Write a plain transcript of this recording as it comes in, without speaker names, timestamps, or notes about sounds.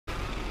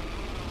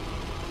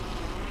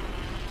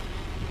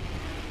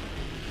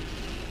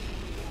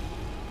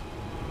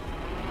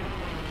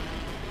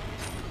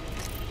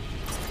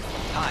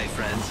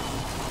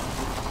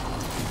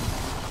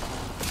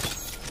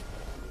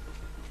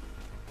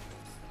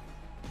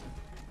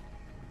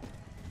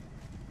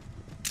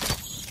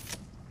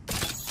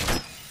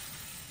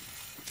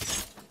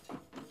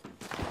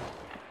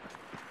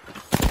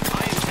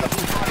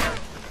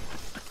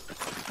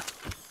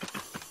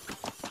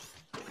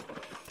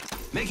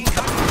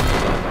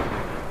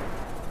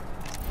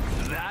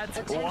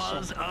That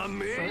was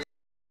amazing.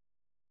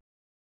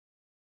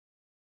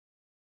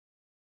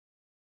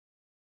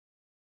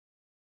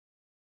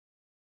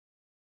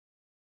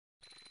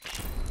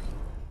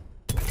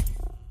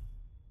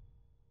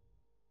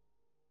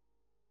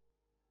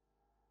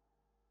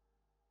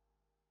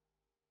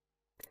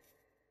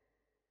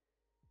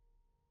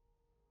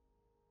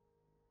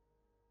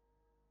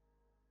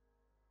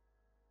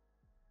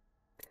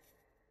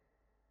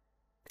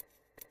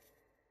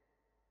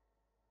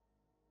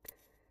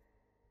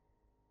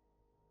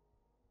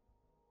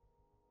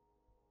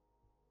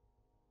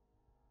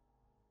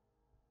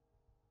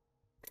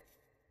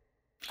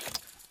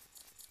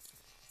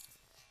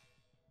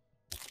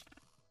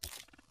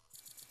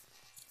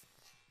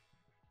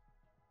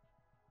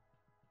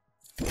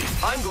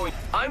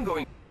 I'm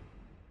going.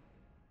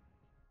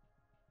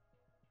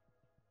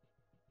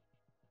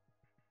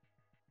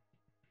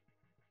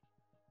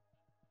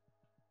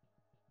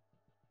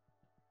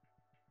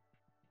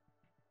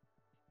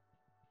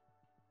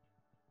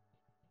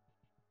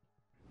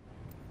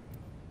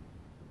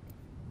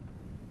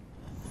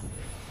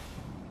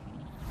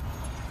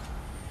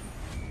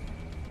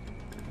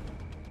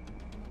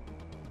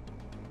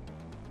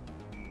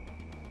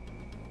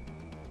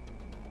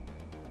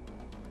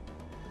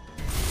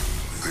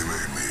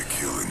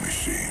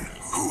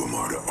 Who am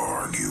I to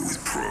argue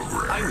with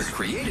programmers? I was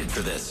created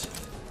for this,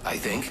 I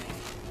think.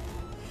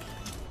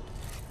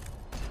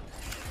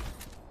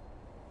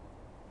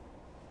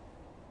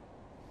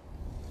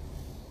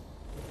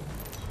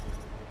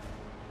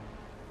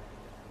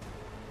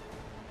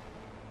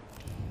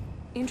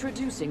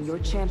 Introducing your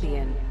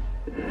champion.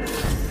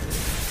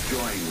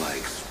 Join my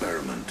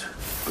experiment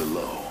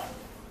below.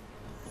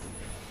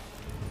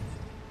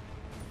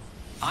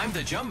 I'm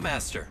the jump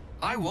master.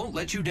 I won't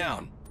let you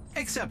down,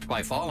 except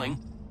by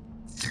falling.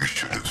 You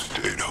should have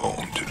stayed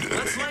home today.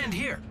 Let's land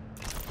here.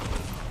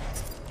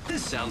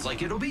 This sounds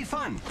like it'll be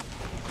fun.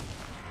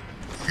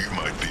 You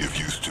might be of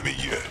use to me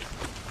yet.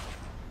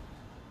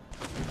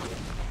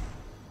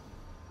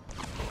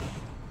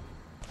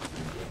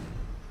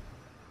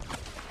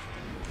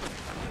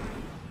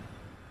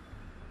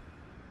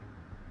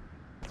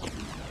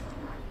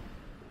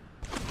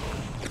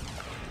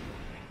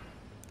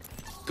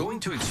 Going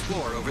to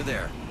explore over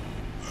there.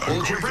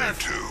 Hold your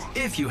breath,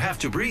 if you have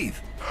to breathe.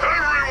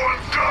 Everyone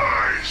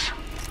dies!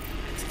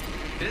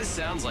 This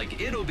sounds like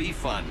it'll be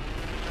fun.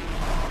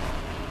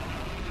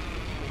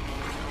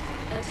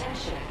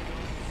 Attention.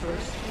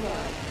 First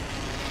blood.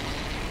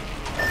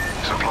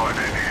 Supply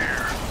bin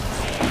here.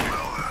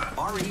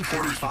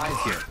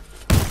 RE-45 here.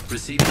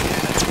 Receiving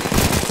damage.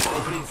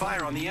 Opening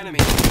fire on the enemy.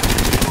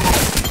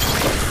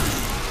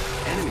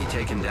 Enemy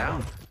taken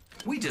down.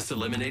 We just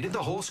eliminated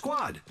the whole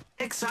squad.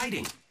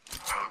 Exciting.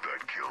 How'd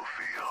that kill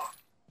feel?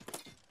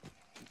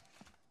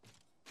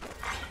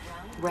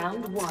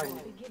 Round 1.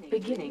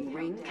 Beginning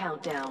ring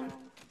countdown.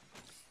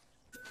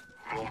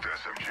 Volt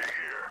SMG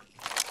here.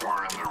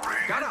 We're in the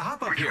ring. Gotta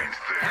hop up here.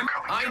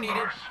 I need it.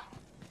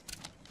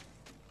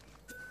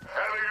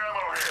 Heavy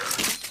ammo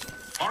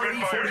here.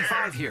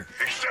 RE-45 here.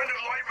 Extended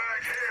light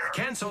mag here.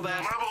 Cancel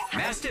that. Level 2.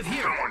 Mastiff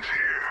here. Someone's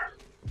here.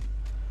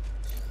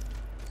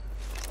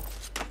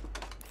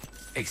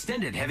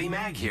 Extended heavy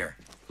mag here.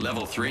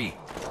 Level 3.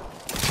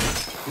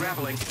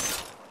 Grappling.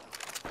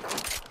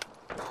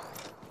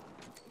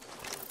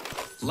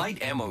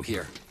 Light ammo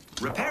here.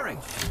 Repairing.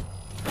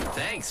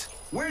 Thanks.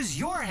 Where's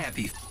your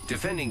happy?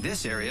 Defending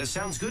this area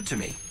sounds good to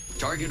me.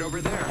 Target over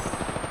there.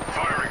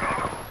 Firing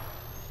on them.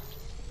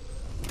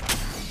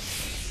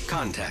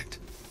 Contact.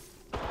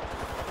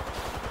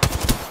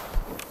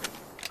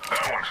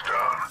 That one's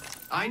down.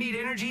 I need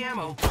energy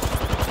ammo.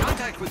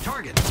 Contact with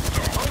target.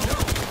 Oh no,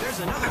 there's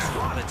another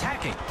squad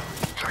attacking.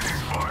 Taking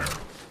fire.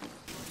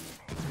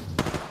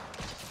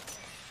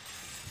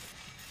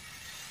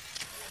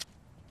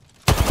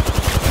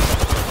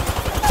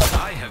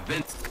 I have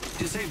been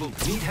disabled.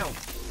 Need help.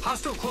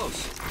 Hostile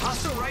close.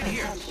 Hostile right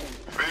here.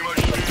 Be my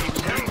shield,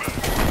 Gilman.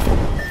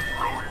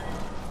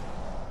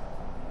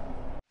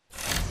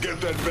 Get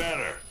that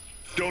banner.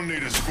 Don't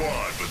need a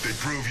squad, but they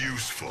prove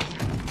useful.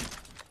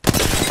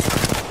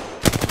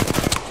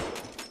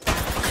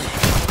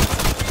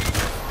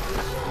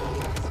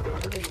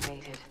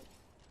 Eliminated.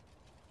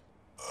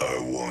 I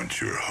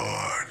want your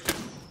heart.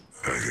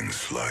 I can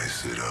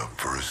slice it up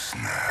for a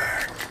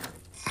snack.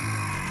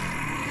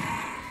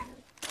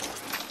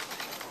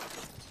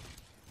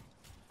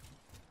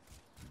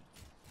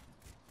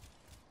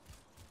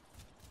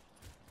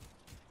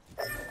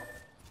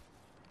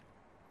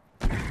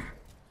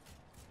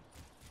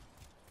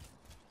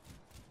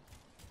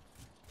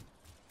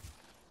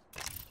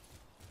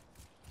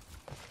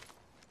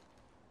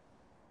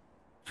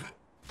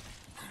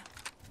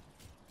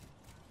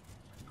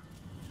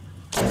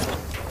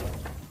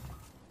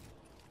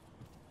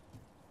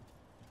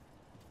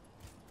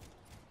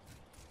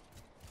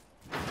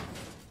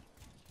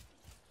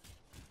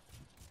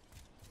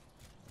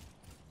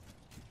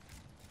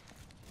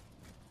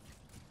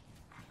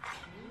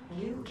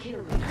 New kill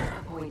leader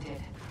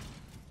appointed.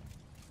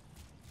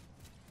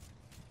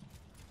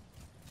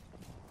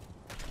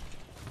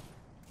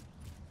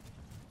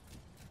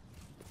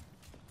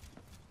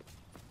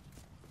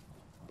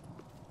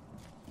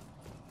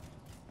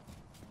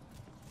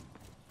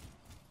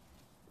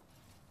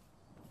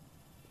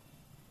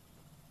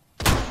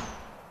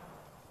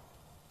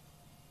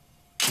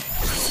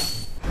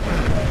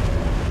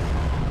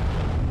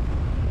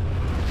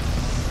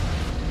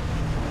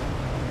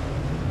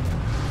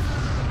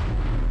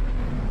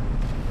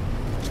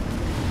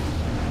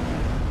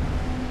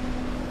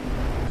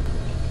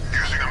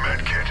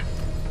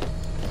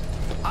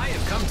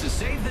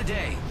 save the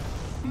day.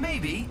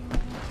 Maybe.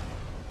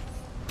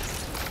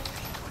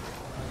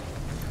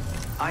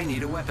 I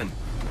need a weapon.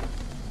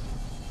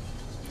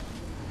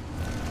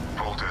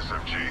 Bolt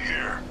SMG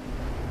here.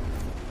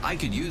 I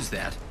could use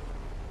that.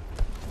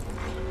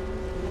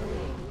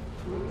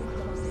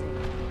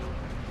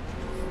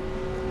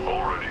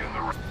 Already in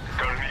the...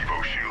 Got an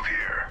Evo shield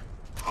here.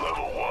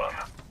 Level 1.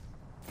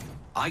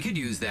 I could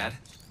use that.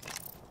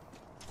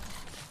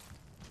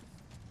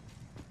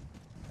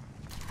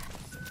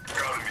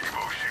 Got an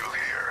Evo shield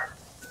here.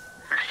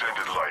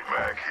 Extended light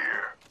mag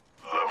here.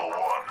 Level 1.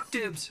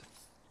 Dibs.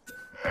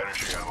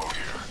 Energy ammo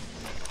here.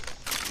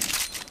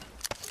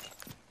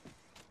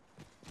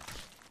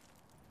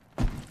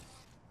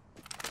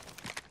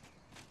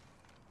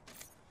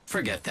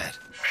 Forget that.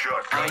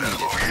 Shotgun I need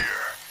ammo it. here.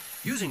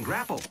 Using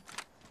grapple.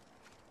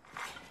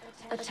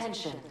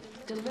 Attention.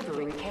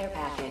 Delivering care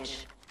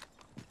package.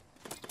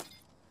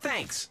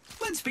 Thanks.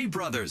 Let's be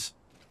brothers.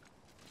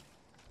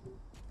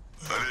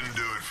 I didn't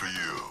do it for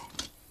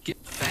you.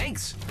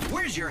 Thanks.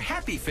 Where's your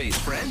happy face,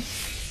 friend?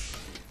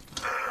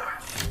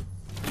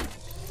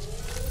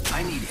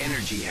 I need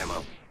energy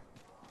ammo.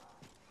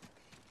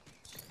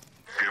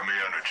 Give me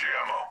energy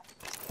ammo.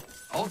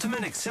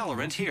 Ultimate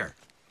accelerant here.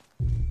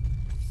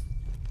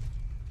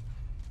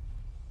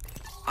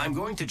 I'm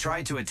going to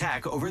try to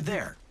attack over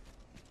there.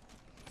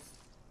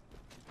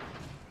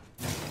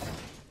 Got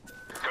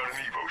an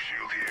Evo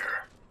shield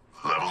here.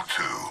 Level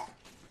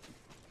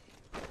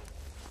 2.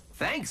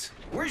 Thanks.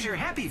 Where's your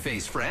happy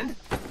face, friend?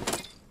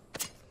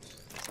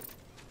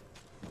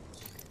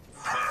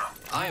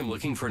 I am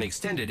looking for an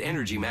extended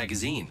energy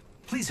magazine.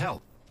 Please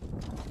help.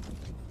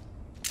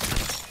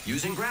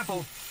 Using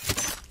grapple.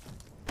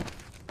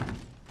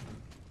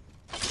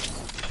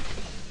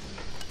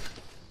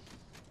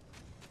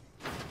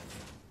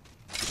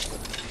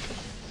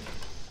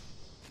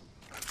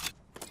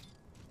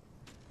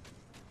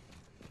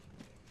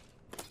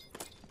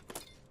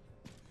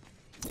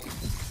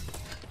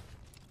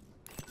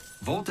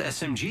 Volt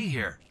SMG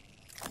here.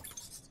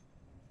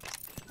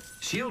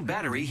 Shield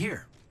battery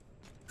here.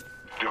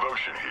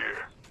 Devotion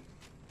here.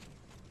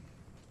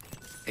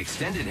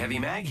 Extended heavy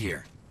mag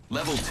here.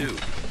 Level 2.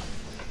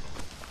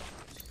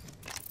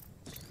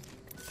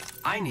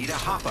 I need a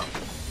hop-up.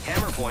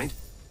 Hammer point.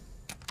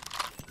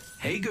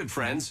 Hey, good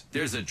friends.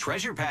 There's a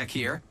treasure pack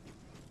here.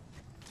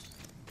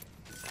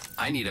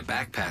 I need a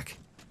backpack.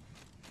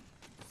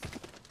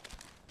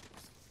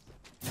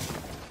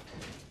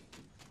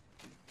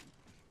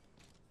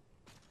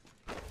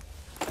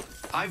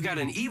 I've got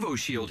an Evo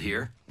shield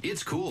here.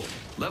 It's cool.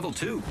 Level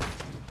 2.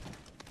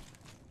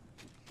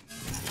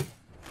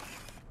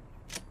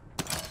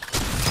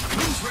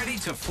 Who's ready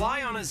to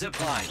fly on a zip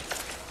line?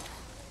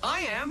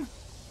 I am.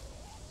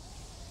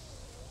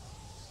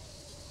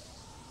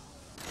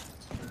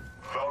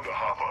 Found a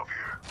hop up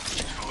here.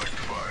 Select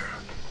fire.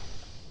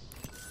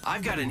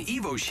 I've got an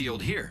Evo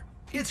shield here.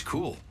 It's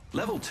cool.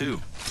 Level 2.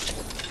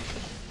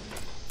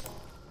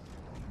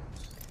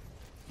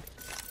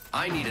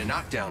 I need a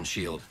knockdown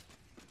shield.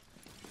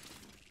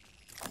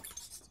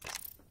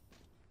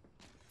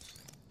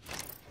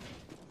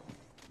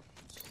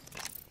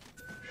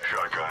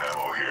 Shotgun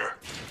ammo here.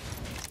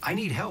 I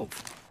need help.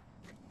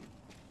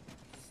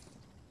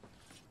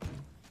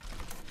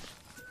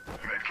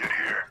 Medkit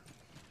here.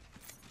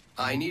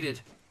 I need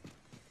it.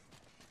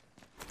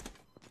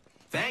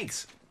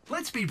 Thanks.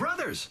 Let's be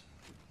brothers.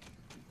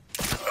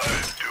 I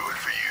didn't do it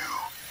for you.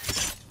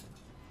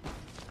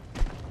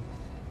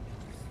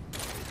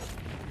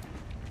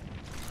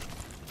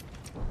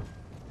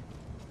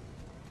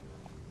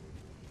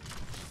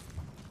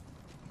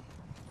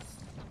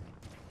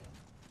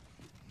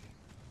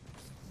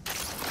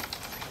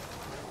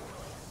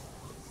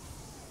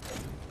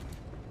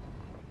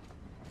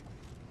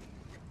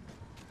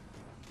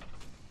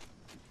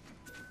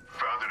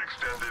 Found an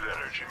extended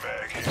energy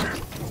mag here.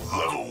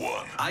 Level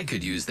 1. I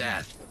could use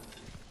that.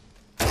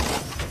 Energy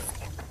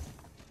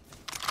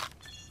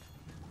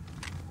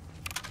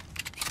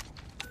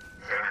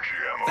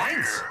ammo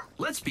Thanks. here.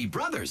 Let's be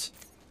brothers.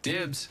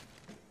 Dibs.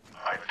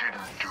 I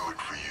didn't do it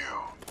for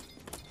you.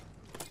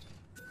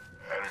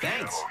 Energy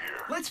Thanks. ammo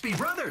here. Let's be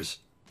brothers.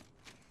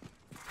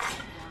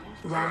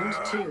 Round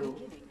 2.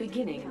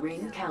 Beginning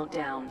ring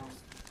countdown.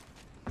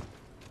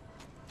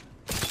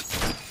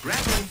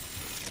 Grappling.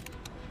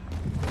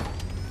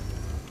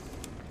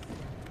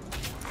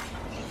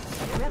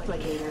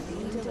 Replicator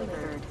being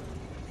delivered.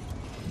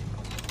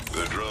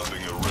 They're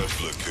dropping a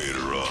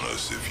replicator on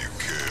us if you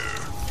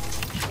care.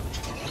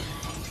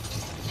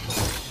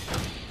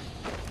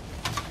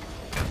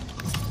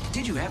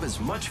 Did you have as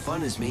much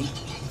fun as me?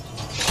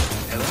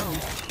 Hello?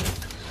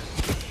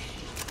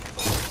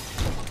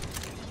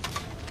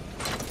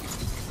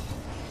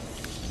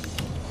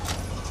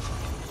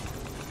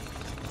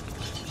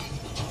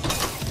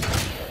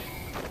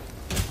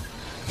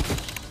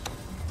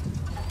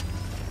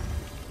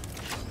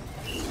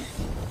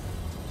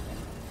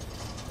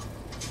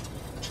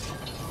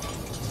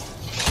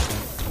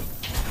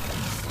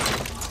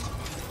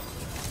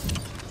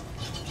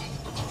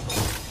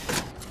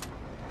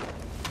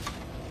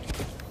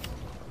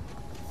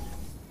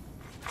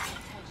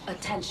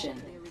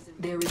 Attention,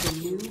 there is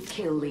a new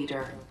kill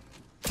leader.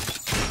 There's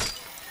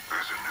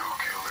a new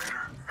kill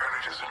leader,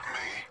 and it isn't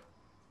me.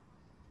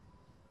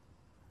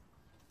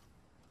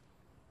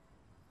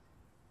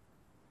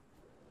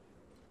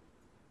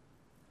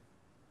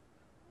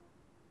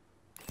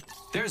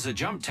 There's a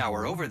jump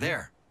tower over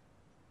there.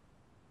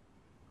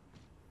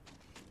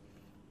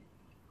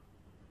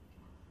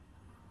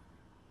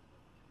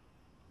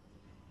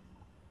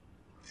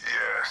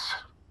 Yes.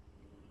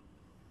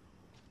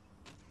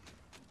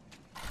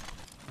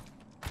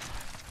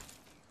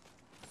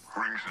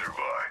 Rings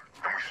nearby,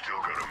 and we still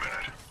got a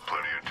minute.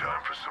 Plenty of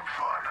time for some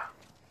fun.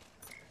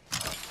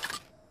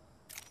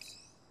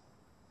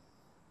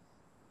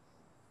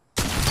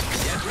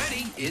 Get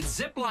ready, it's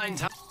zipline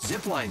time.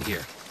 Zipline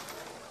here.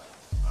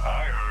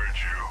 I heard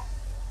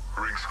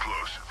you. Rings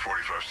close,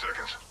 45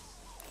 seconds.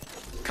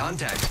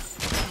 Contact.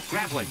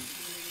 Grappling.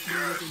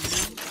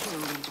 Yes.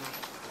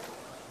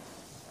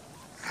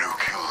 New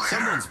kill leader.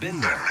 Someone's been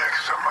The there.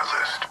 next on my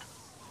list.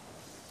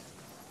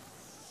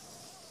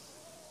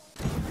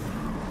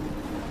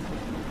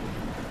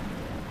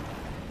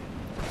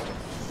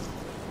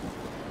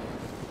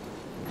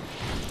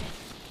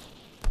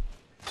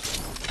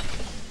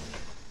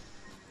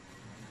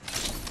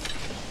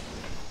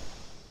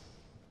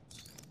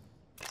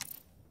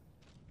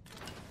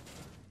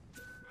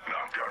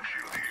 Knockdown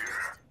shield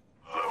here.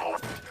 Level.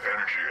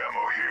 Energy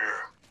ammo here.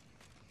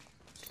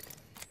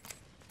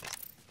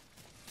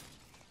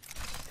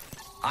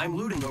 I'm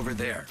looting over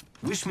there.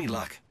 Wish me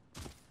luck.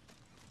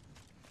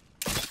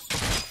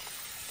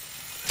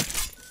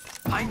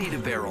 I need a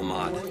barrel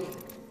mod.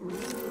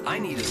 I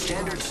need a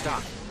standard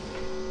stock.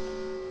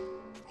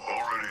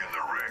 Already in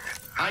the ring.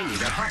 I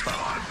need a hop-up.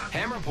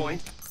 Hammer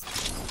point.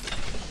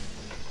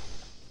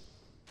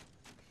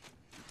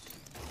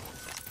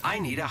 I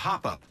need a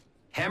hop-up.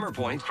 Hammer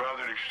point. Found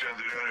an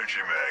extended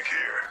energy mag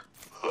here.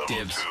 Level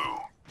Dibs.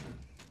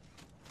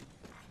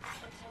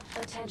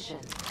 2. Attention,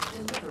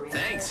 delivering.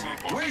 Thanks.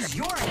 Where's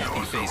your happy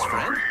Someone face, over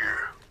friend?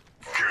 here.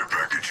 Care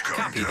package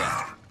coming Copy down.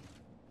 that.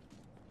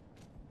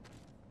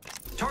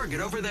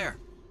 Target over there.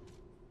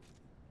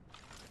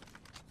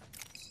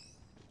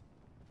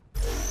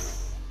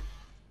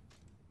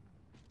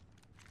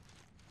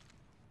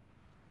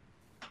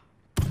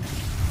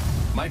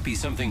 Might be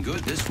something good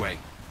this way.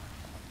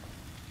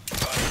 I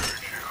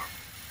heard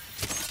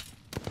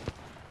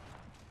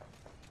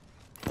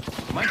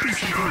you. Might be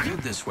something good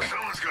this way.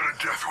 Someone's got a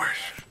death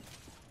wish.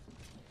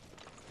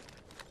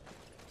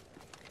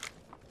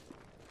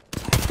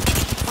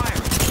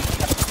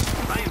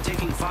 Fire. I am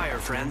taking fire,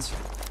 friends.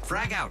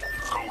 Frag out.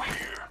 Go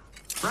here.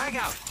 Frag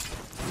out.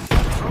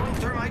 Throwing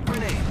thermite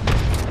grenade.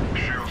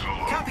 Shields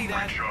are low. Copy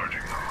that.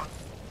 Recharging them.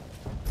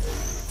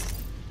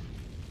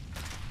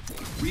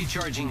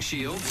 Recharging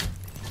shields.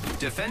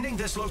 Defending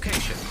this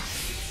location.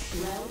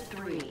 Round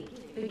 3,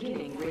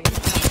 beginning ring.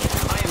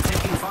 I am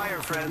taking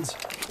fire, friends.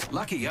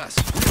 Lucky us.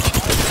 We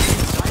are already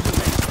inside the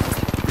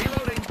ring.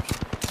 Reloading.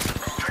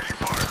 Taking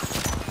fire.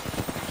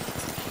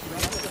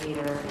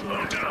 Replicator.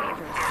 I'm down.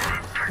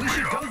 Pick We me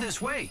should up. go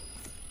this way.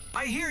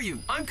 I hear you.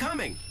 I'm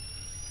coming.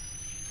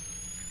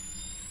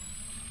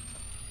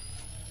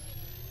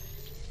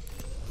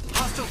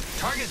 Hostile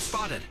target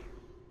spotted.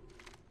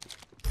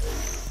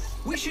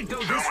 We should go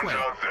this Someone's way.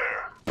 out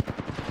there.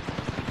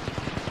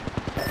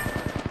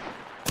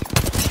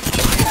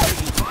 I'm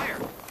taking fire.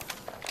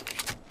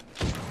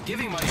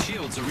 Giving my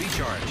shields a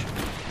recharge.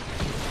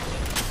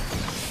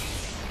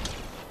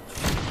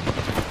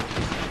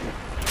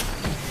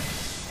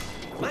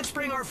 Let's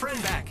bring our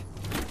friend back.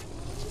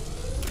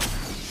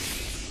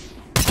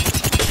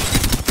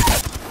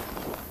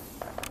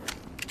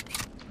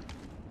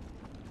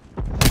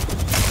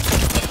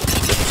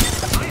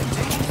 I am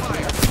taking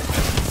fire.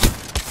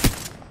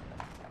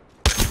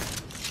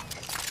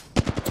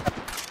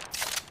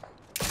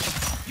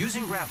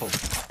 Using grapple.